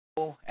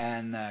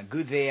and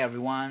good day,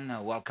 everyone.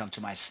 Welcome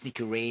to my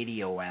Sneaky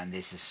Radio, and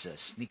this is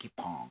Sneaky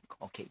Punk.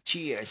 Okay,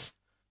 cheers.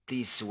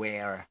 Please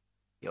wear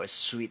your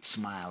sweet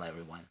smile,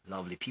 everyone.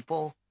 Lovely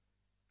people.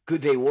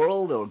 Good day,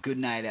 world, or good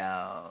night,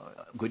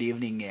 good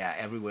evening,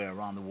 everywhere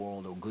around the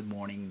world, or good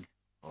morning,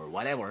 or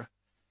whatever.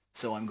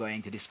 So I'm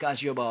going to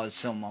discuss you about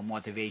some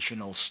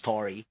motivational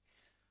story,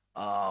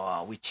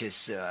 which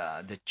is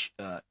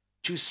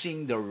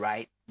choosing the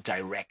right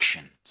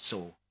direction.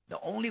 So the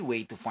only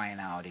way to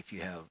find out if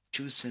you have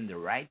chosen the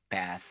right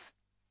path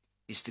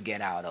is to get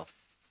out of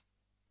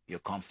your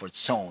comfort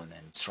zone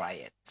and try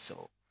it.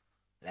 So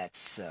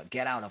let's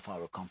get out of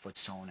our comfort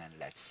zone and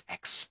let's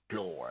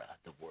explore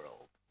the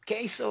world.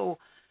 Okay, so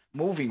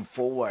moving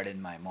forward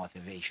in my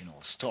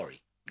motivational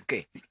story.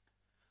 Okay,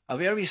 a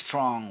very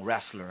strong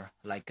wrestler,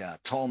 like a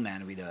tall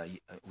man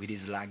with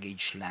his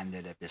luggage,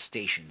 landed at the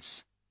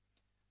stations.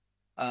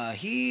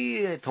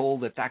 He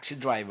told the taxi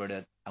driver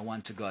that I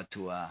want to go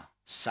to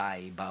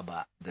Sai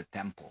Baba, the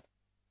temple.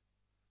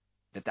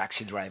 The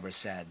taxi driver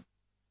said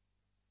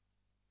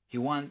he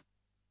want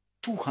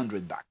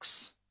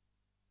 $200.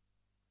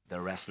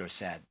 The wrestler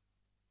said,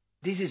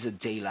 "This is a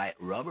daylight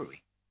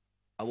robbery.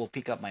 I will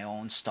pick up my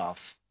own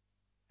stuff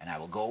and I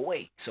will go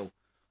away." So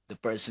the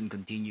person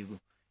continued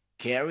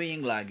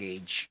carrying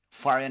luggage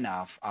far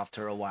enough.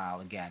 After a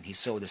while, again, he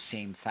saw the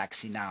same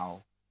taxi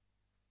now.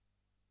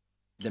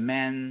 The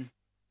man,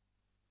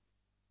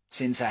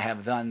 "Since I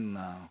have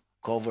done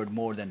covered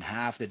more than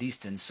half the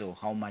distance, so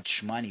how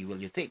much money will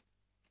you take?"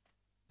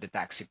 The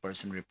taxi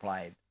person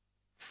replied,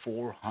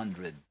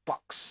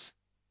 $400.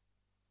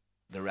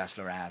 The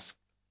wrestler asked,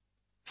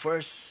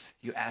 "First,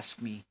 you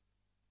asked me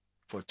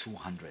for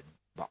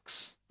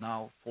 $200.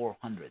 Now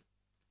 400.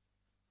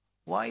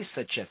 Why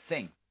such a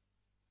thing?"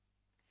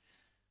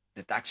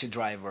 The taxi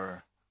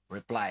driver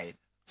replied,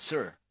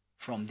 "Sir,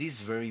 from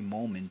this very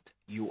moment,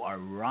 you are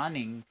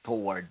running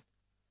toward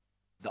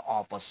the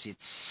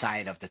opposite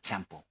side of the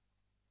temple,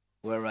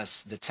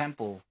 whereas the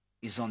temple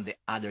is on the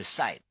other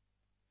side."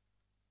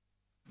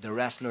 The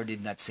wrestler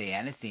did not say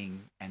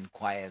anything and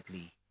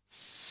quietly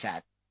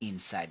sat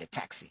inside the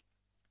taxi.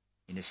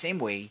 In the same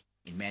way,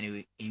 in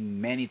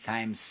many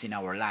times in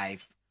our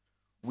life,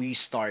 we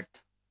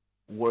start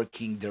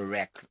working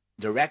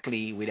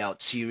directly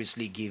without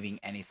seriously giving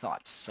any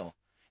thoughts. So,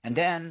 and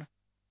then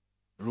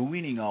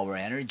ruining our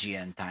energy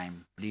and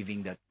time,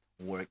 leaving that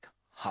work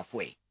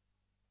halfway.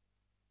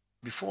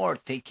 Before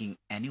taking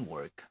any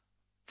work,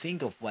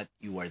 think of what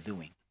you are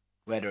doing,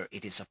 whether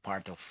it is a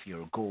part of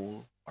your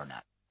goal or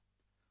not.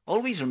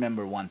 Always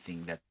remember one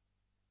thing, that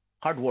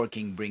hard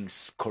working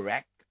brings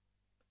correct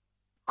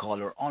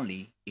color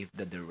only if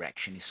the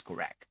direction is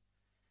correct.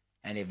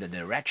 And if the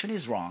direction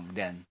is wrong,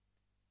 then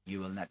you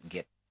will not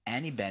get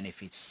any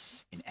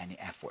benefits in any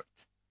effort.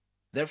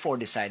 Therefore,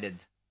 decide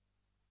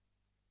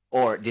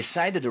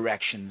the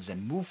directions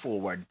and move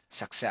forward.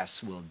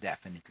 Success will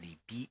definitely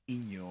be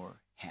in your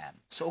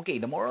hand. So, okay,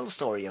 the moral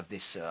story of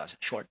this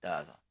short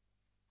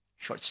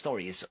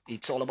story is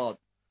it's all about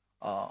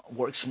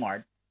work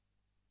smart,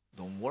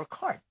 don't work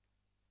hard.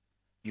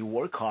 You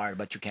work hard,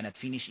 but you cannot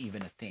finish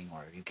even a thing,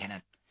 or you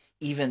cannot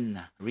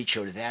even reach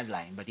your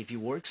deadline. But if you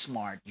work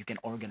smart, you can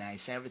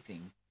organize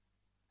everything.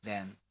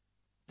 Then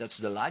that's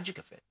the logic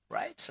of it,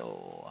 right?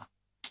 So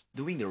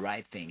doing the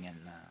right thing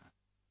and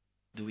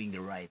doing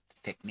the right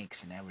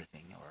techniques and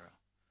everything, or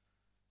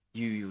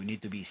you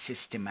need to be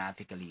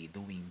systematically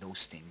doing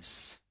those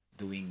things,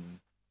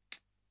 doing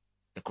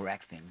the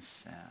correct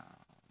things,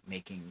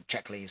 making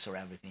checklists or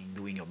everything,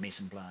 doing your mise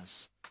en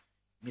place.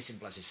 Mise en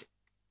place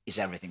is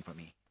everything for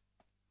me.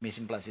 Mise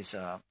en place is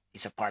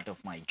a part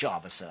of my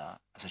job as a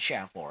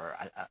chef, or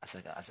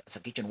as a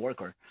kitchen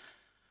worker.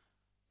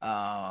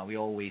 We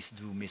always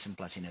do mise en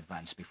place in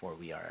advance before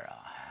we are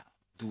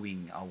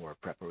doing our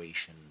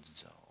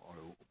preparations,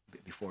 or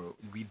before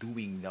we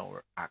doing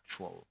our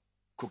actual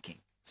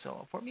cooking.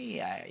 So for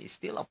me, I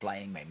still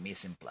applying my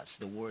mise en place.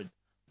 The word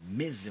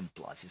mise en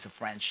place is a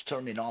French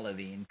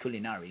terminology in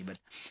culinary, but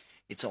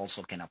it's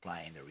also can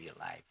apply in the real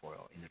life or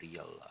in the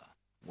real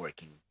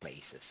working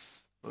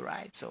places. All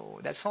right, so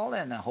that's all,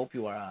 and I hope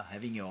you are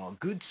having your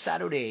good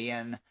Saturday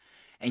and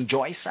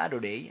enjoy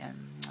Saturday.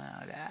 And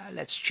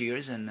let's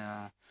cheers, and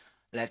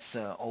let's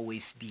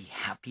always be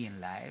happy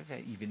in life,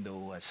 even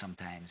though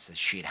sometimes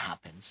shit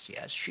happens.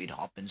 Yes, shit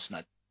happens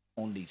not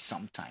only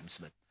sometimes,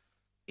 but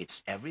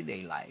it's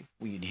everyday life.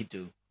 We need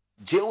to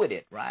deal with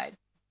it, right?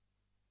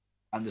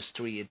 On the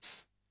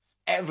streets,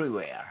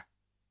 everywhere.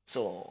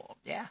 So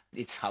yeah,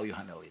 it's how you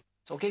handle it.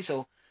 So, okay,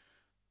 so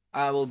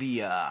I will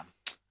be uh,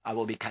 I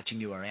will be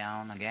catching you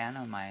around again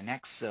on my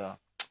next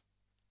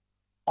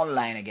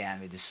online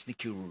again with the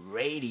Sneaky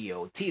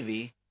Radio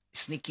TV.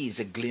 Sneaky is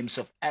a glimpse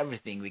of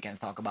everything. We can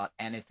talk about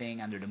anything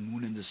under the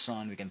moon and the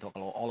sun. We can talk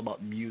all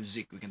about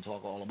music. We can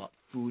talk all about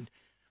food.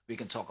 We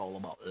can talk all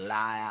about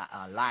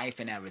life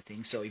and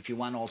everything. So if you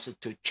want also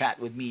to chat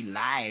with me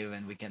live,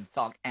 and we can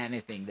talk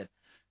anything that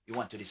you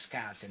want to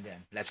discuss, and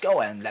then let's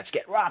go and let's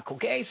get rock.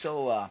 Okay,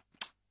 so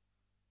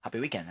happy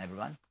weekend,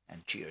 everyone,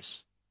 and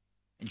cheers.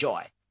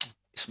 Enjoy.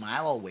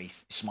 Smile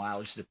always.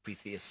 Smile is the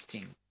prettiest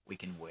thing we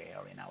can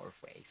wear in our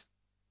face.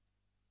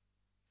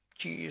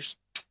 Cheers.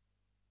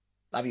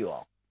 Love you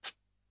all.